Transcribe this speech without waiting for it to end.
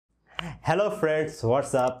Hello friends,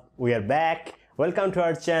 what's up? We are back. Welcome to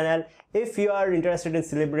our channel. If you are interested in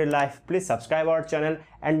celebrity life, please subscribe our channel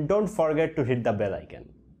and don't forget to hit the bell icon.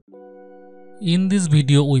 In this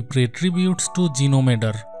video, we pay tributes to Gino.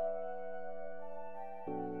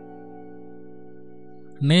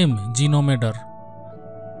 Name: Gino.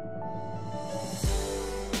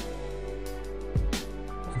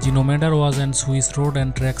 Gino was a Swiss road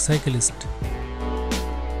and track cyclist.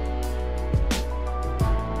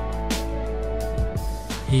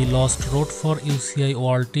 He lost road for UCI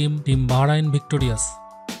World Team Bahrain victorious.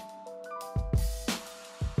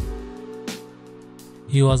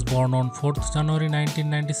 He was born on 4th January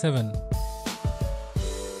 1997.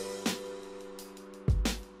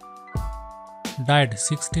 Died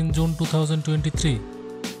 16 June 2023.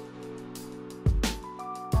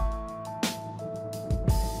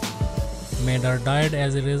 Meder died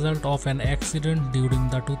as a result of an accident during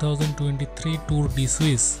the 2023 Tour de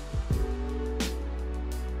Suisse.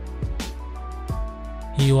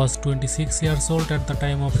 He was 26 years old at the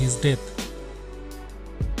time of his death.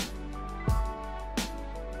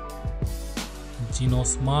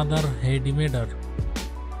 Gino's mother, Heidi Meder.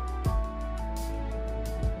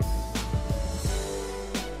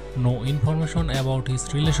 No information about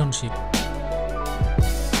his relationship.